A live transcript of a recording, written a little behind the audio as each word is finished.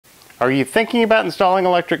Are you thinking about installing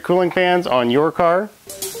electric cooling fans on your car?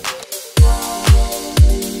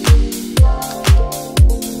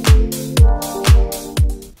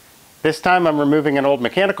 This time I'm removing an old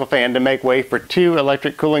mechanical fan to make way for two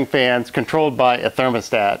electric cooling fans controlled by a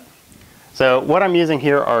thermostat. So what I'm using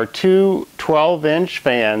here are two 12-inch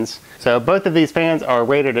fans. So both of these fans are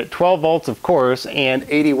rated at 12 volts of course and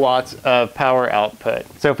 80 watts of power output.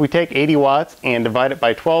 So if we take 80 watts and divide it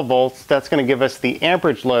by 12 volts, that's going to give us the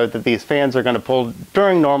amperage load that these fans are going to pull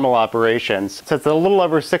during normal operations. So it's a little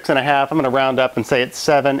over 6.5. I'm going to round up and say it's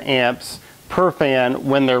 7 amps per fan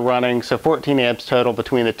when they're running, so 14 amps total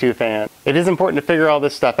between the two fans. It is important to figure all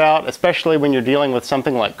this stuff out, especially when you're dealing with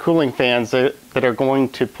something like cooling fans that are going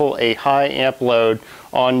to pull a high amp load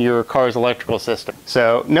on your car's electrical system.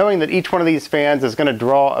 So knowing that each one of these fans is going to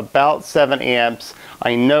draw about 7 amps,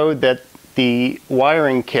 I know that the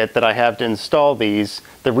wiring kit that I have to install these,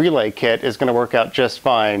 the relay kit, is going to work out just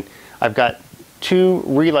fine. I've got two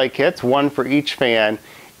relay kits, one for each fan.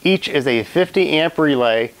 Each is a 50 amp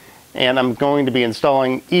relay, and I'm going to be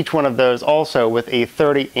installing each one of those also with a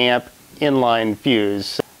 30 amp inline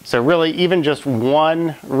fuse. So really even just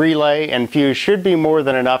one relay and fuse should be more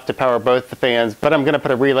than enough to power both the fans, but I'm going to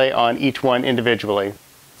put a relay on each one individually.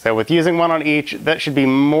 So with using one on each, that should be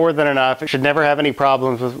more than enough. It should never have any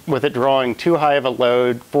problems with it drawing too high of a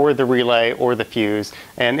load for the relay or the fuse.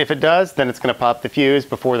 And if it does, then it's going to pop the fuse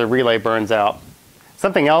before the relay burns out.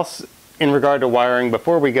 Something else in regard to wiring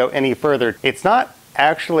before we go any further, it's not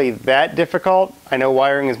actually that difficult. I know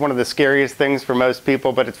wiring is one of the scariest things for most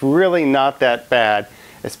people, but it's really not that bad,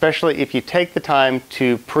 especially if you take the time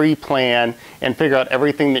to pre-plan and figure out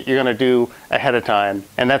everything that you're going to do ahead of time.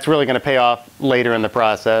 And that's really going to pay off later in the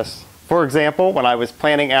process. For example, when I was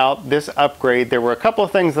planning out this upgrade, there were a couple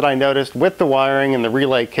of things that I noticed with the wiring and the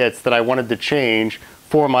relay kits that I wanted to change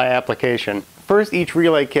for my application. First, each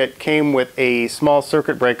relay kit came with a small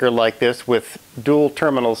circuit breaker like this with dual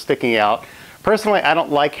terminals sticking out. Personally, I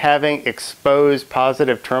don't like having exposed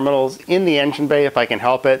positive terminals in the engine bay if I can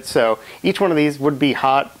help it, so each one of these would be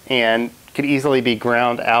hot and could easily be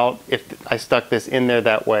ground out if I stuck this in there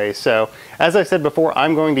that way. So as I said before,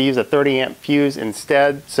 I'm going to use a 30 amp fuse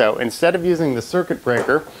instead. So instead of using the circuit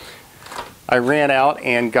breaker, I ran out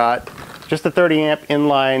and got just a 30 amp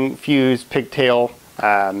inline fuse pigtail.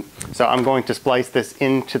 So I'm going to splice this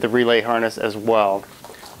into the relay harness as well.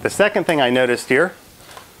 The second thing I noticed here,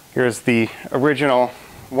 here's the original,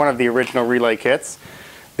 one of the original relay kits.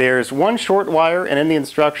 There's one short wire, and in the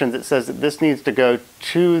instructions it says that this needs to go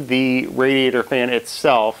to the radiator fan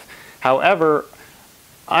itself. However,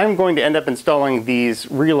 I'm going to end up installing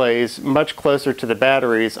these relays much closer to the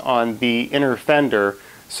batteries on the inner fender.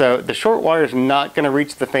 So the short wire is not going to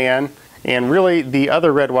reach the fan, and really the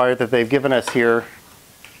other red wire that they've given us here,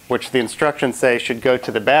 which the instructions say should go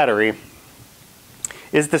to the battery,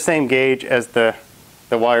 is the same gauge as the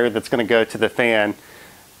wire that's going to go to the fan.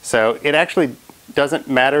 So it actually doesn't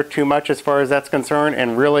matter too much as far as that's concerned,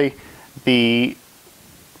 and really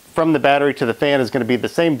from the battery to the fan is going to be the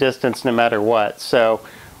same distance no matter what. So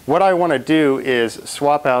what I want to do is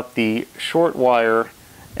swap out the short wire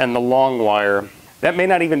and the long wire. That may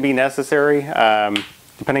not even be necessary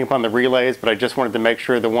depending upon the relays, but I just wanted to make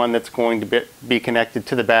sure the one that's going to be connected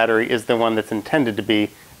to the battery is the one that's intended to be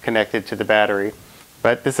connected to the battery.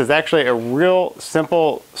 But this is actually a real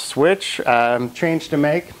simple switch change to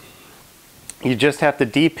make. You just have to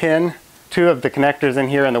de-pin two of the connectors in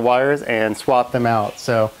here and the wires and swap them out.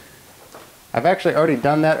 So I've actually already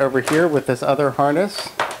done that over here with this other harness,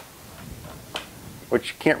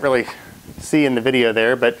 which you can't really see in the video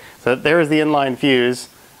there, but so there's the inline fuse.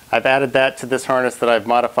 I've added that to this harness that I've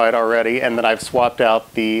modified already, and then I've swapped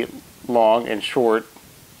out the long and short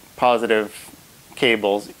positive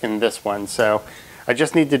cables in this one. So I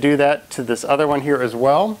just need to do that to this other one here as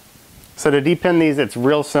well. So to de-pin these, it's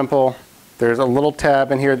real simple. There's a little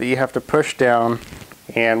tab in here that you have to push down,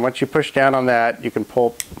 and once you push down on that, you can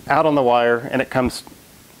pull out on the wire and it comes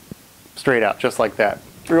straight out just like that.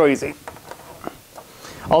 Real easy.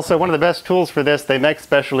 Also, one of the best tools for this, they make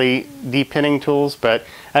specially de-pinning tools, but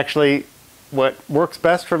actually what works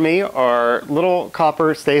best for me are little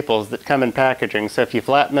copper staples that come in packaging. So if you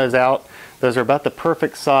flatten those out, those are about the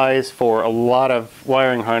perfect size for a lot of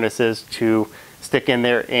wiring harnesses to stick in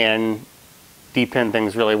there and de-pin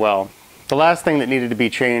things really well. The last thing that needed to be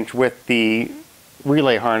changed with the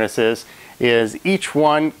relay harnesses is each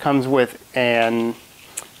one comes with an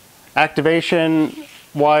activation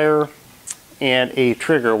wire and a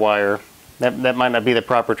trigger wire. That might not be the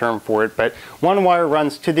proper term for it, but one wire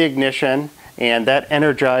runs to the ignition and that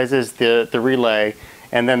energizes the relay,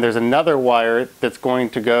 and then there's another wire that's going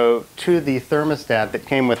to go to the thermostat that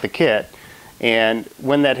came with the kit. And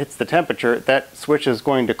when that hits the temperature, that switch is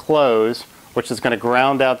going to close, which is going to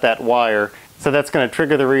ground out that wire. So that's going to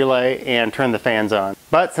trigger the relay and turn the fans on.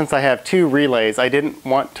 But since I have two relays, I didn't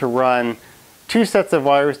want to run two sets of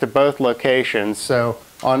wires to both locations. So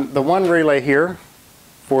on the one relay here,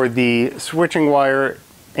 for the switching wire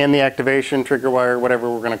and the activation trigger wire, whatever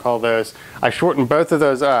we're going to call those, I shortened both of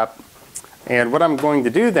those up. And what I'm going to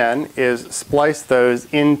do then is splice those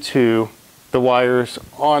into the wires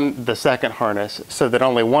on the second harness, so that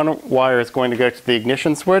only one wire is going to go to the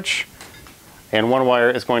ignition switch and one wire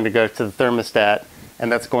is going to go to the thermostat, and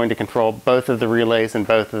that's going to control both of the relays and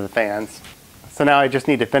both of the fans. So now I just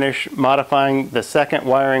need to finish modifying the second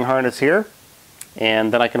wiring harness here,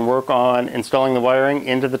 and then I can work on installing the wiring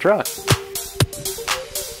into the truck.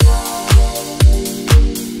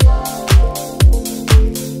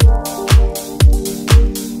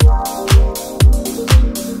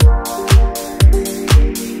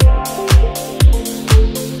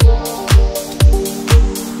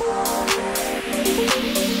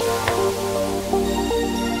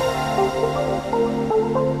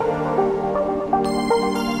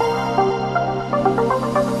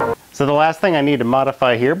 So the last thing I need to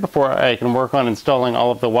modify here before I can work on installing all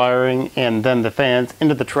of the wiring and then the fans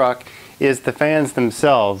into the truck is the fans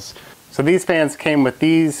themselves. So these fans came with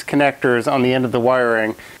these connectors on the end of the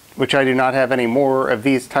wiring, which I do not have any more of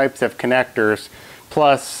these types of connectors.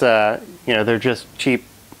 Plus, you know, they're just cheap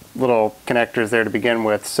little connectors there to begin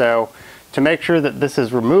with. So to make sure that this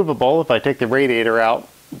is removable, if I take the radiator out,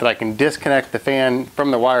 that I can disconnect the fan from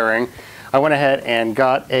the wiring, I went ahead and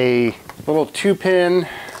got a little 2-pin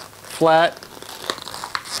flat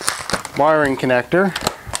wiring connector.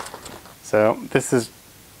 So this is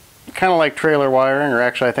kind of like trailer wiring, or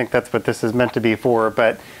actually I think that's what this is meant to be for,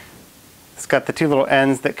 but it's got the two little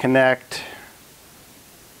ends that connect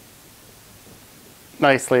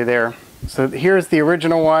nicely there. So here's the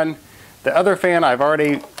original one. The other fan I've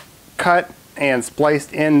already cut and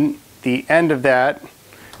spliced in the end of that.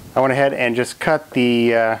 I went ahead and just cut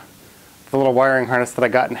the little wiring harness that I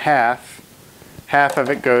got in half. Half of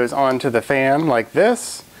it goes onto the fan like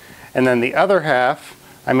this, and then the other half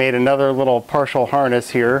I made another little partial harness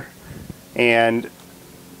here, and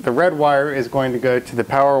the red wire is going to go to the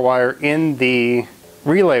power wire in the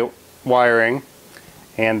relay wiring,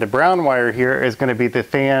 and the brown wire here is going to be the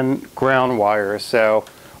fan ground wire. So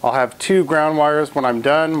I'll have two ground wires when I'm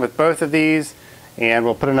done with both of these, and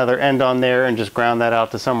we'll put another end on there and just ground that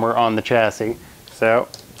out to somewhere on the chassis. So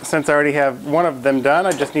since I already have one of them done,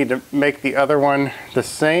 I just need to make the other one the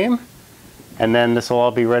same, and then this will all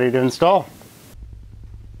be ready to install.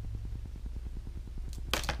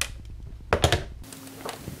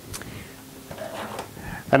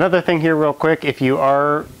 Another thing here real quick, if you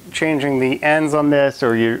are changing the ends on this,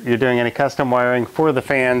 or you're doing any custom wiring for the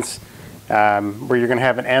fans, where you're going to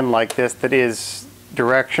have an end like this that is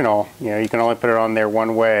directional, you know, you can only put it on there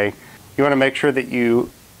one way, you want to make sure that you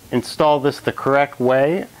install this the correct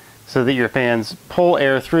way so that your fans pull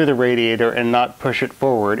air through the radiator and not push it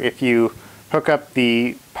forward. If you hook up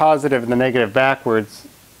the positive and the negative backwards,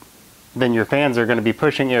 then your fans are going to be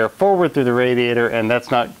pushing air forward through the radiator, and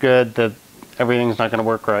that's not good. Everything's not going to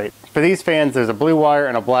work right. For these fans, there's a blue wire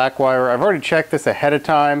and a black wire. I've already checked this ahead of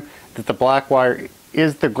time that the black wire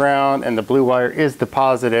is the ground and the blue wire is the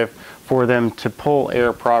positive for them to pull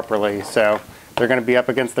air properly. So they're going to be up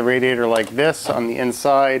against the radiator like this on the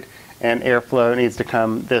inside, and airflow needs to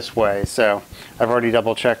come this way. So I've already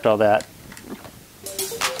double checked all that.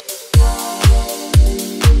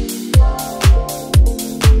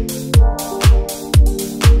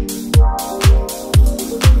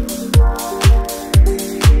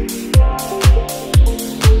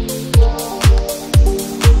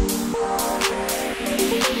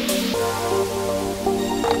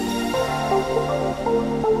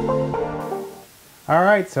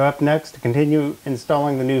 Alright, so up next, to continue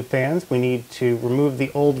installing the new fans, we need to remove the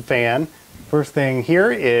old fan. First thing here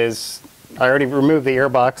is, I already removed the air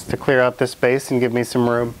box to clear out this space and give me some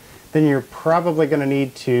room. Then you're probably going to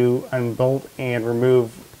need to unbolt and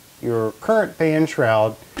remove your current fan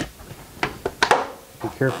shroud.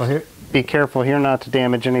 Be careful here not to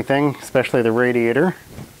damage anything, especially the radiator.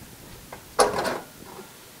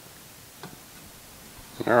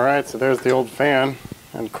 Alright, so there's the old fan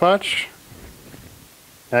and clutch.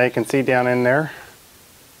 Now you can see down in there,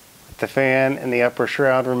 with the fan and the upper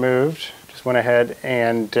shroud removed, just went ahead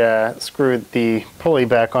and screwed the pulley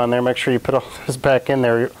back on there. Make sure you put all those back in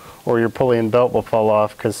there or your pulley and belt will fall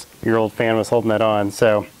off because your old fan was holding that on.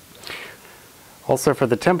 So, also for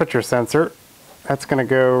the temperature sensor, that's going to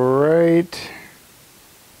go right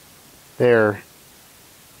There.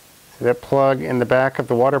 See that plug in the back of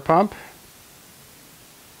the water pump?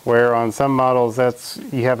 Where on some models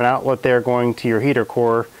you have an outlet there going to your heater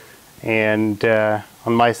core, and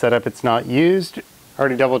on my setup it's not used. I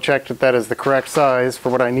already double checked that is the correct size for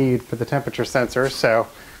what I need for the temperature sensor, so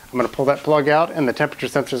I'm going to pull that plug out and the temperature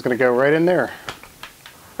sensor is going to go right in there.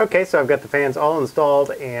 Okay, so I've got the fans all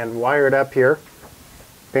installed and wired up here.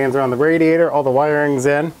 Fans are on the radiator, all the wiring's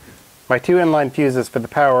in. My two inline fuses for the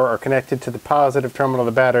power are connected to the positive terminal of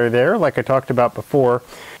the battery there, like I talked about before.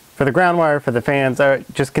 For the ground wire for the fans, I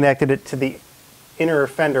just connected it to the inner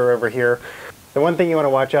fender over here. The one thing you want to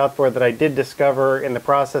watch out for that I did discover in the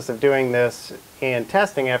process of doing this and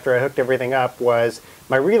testing after I hooked everything up was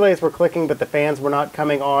my relays were clicking but the fans were not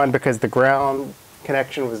coming on because the ground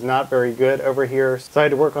connection was not very good over here. So I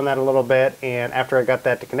had to work on that a little bit, and after I got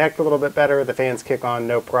that to connect a little bit better, the fans kick on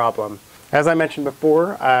no problem. As I mentioned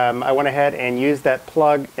before, I went ahead and used that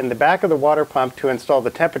plug in the back of the water pump to install the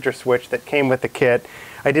temperature switch that came with the kit.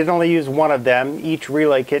 I did only use one of them. Each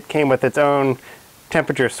relay kit came with its own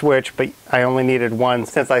temperature switch, but I only needed one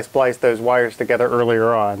since I spliced those wires together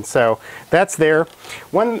earlier on. So that's there.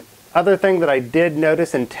 One other thing that I did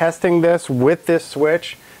notice in testing this with this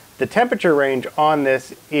switch, the temperature range on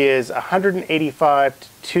this is 185 to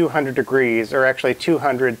 200 degrees, or actually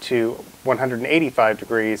 200 to 185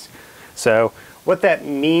 degrees. So what that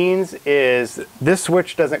means is this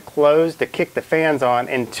switch doesn't close to kick the fans on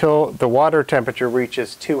until the water temperature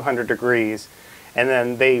reaches 200 degrees. And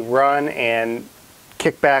then they run and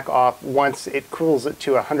kick back off once it cools it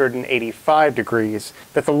to 185 degrees.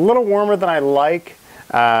 That's a little warmer than I like.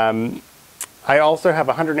 I also have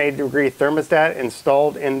a 180 degree thermostat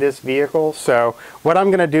installed in this vehicle. So what I'm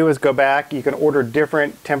going to do is go back. You can order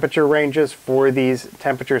different temperature ranges for these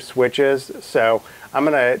temperature switches. So I'm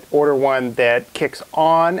going to order one that kicks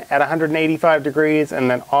on at 185 degrees and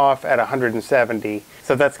then off at 170.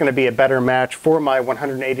 So that's going to be a better match for my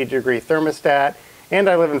 180 degree thermostat. And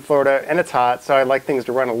I live in Florida and it's hot, so I like things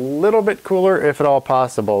to run a little bit cooler if at all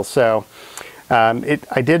possible. So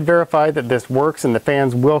I did verify that this works and the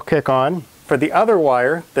fans will kick on. For the other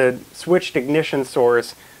wire, the switched ignition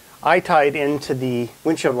source, I tied into the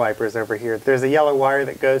windshield wipers over here. There's a yellow wire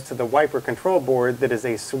that goes to the wiper control board that is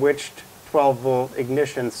a switched 12-volt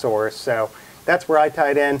ignition source. So that's where I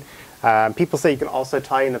tied in. People say you can also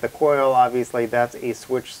tie into the coil. Obviously, that's a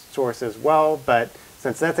switch source as well. But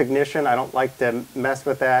since that's ignition, I don't like to mess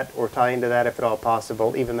with that or tie into that if at all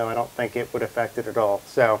possible, even though I don't think it would affect it at all.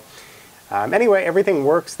 So anyway, everything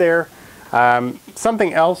works there.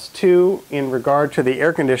 Something else too in regard to the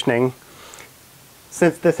air conditioning,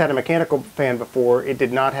 since this had a mechanical fan before, it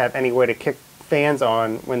did not have any way to kick fans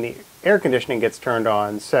on when the air conditioning gets turned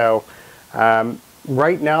on. So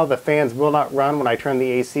right now the fans will not run when I turn the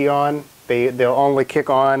AC on. They'll only kick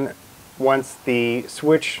on once the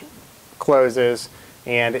switch closes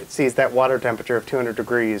and it sees that water temperature of 200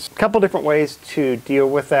 degrees. A couple different ways to deal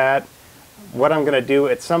with that. What I'm going to do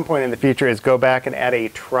at some point in the future is go back and add a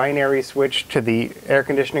trinary switch to the air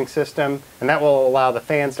conditioning system, and that will allow the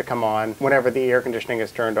fans to come on whenever the air conditioning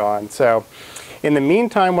is turned on. So in the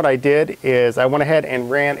meantime, what I did is I went ahead and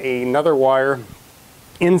ran another wire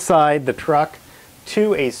inside the truck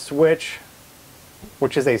to a switch,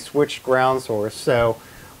 which is a switched ground source. So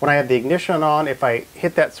when I have the ignition on, if I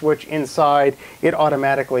hit that switch inside, it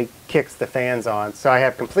automatically kicks the fans on. So I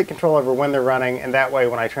have complete control over when they're running, and that way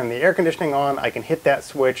when I turn the air conditioning on, I can hit that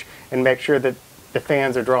switch and make sure that the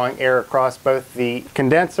fans are drawing air across both the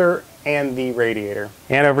condenser and the radiator.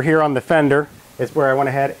 And over here on the fender is where I went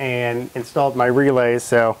ahead and installed my relays.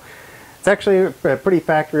 So it's actually a pretty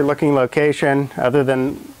factory looking location, other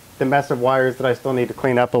than the mess of wires that I still need to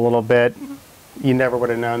clean up a little bit. You never would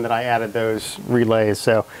have known that I added those relays.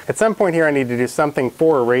 So at some point here I need to do something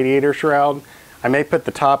for a radiator shroud. I may put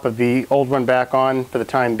the top of the old one back on for the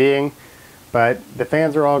time being, but the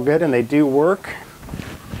fans are all good and they do work.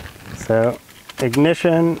 So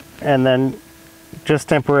ignition, and then just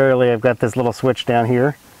temporarily I've got this little switch down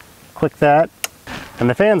here. Click that and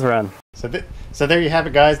the fans run. So there you have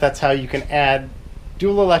it, guys. That's how you can add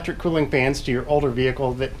dual electric cooling fans to your older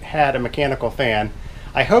vehicle that had a mechanical fan.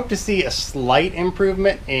 I hope to see a slight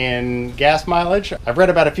improvement in gas mileage. I've read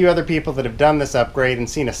about a few other people that have done this upgrade and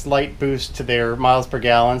seen a slight boost to their miles per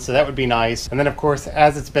gallon, so that would be nice. And then of course,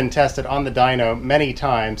 as it's been tested on the dyno many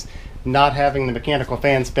times, not having the mechanical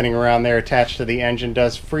fan spinning around there attached to the engine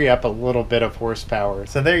does free up a little bit of horsepower.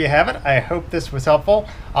 So there you have it. I hope this was helpful.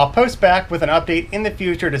 I'll post back with an update in the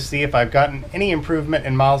future to see if I've gotten any improvement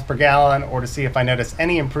in miles per gallon, or to see if I notice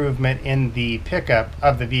any improvement in the pickup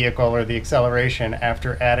of the vehicle or the acceleration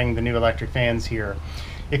after adding the new electric fans here.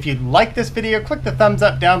 If you like this video, click the thumbs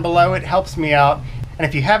up down below. It helps me out. And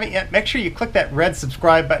if you haven't yet, make sure you click that red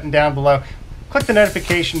subscribe button down below. Click the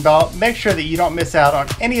notification bell. Make sure that you don't miss out on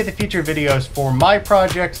any of the future videos for my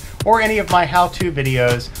projects or any of my how-to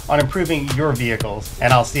videos on improving your vehicles.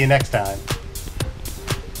 And I'll see you next time.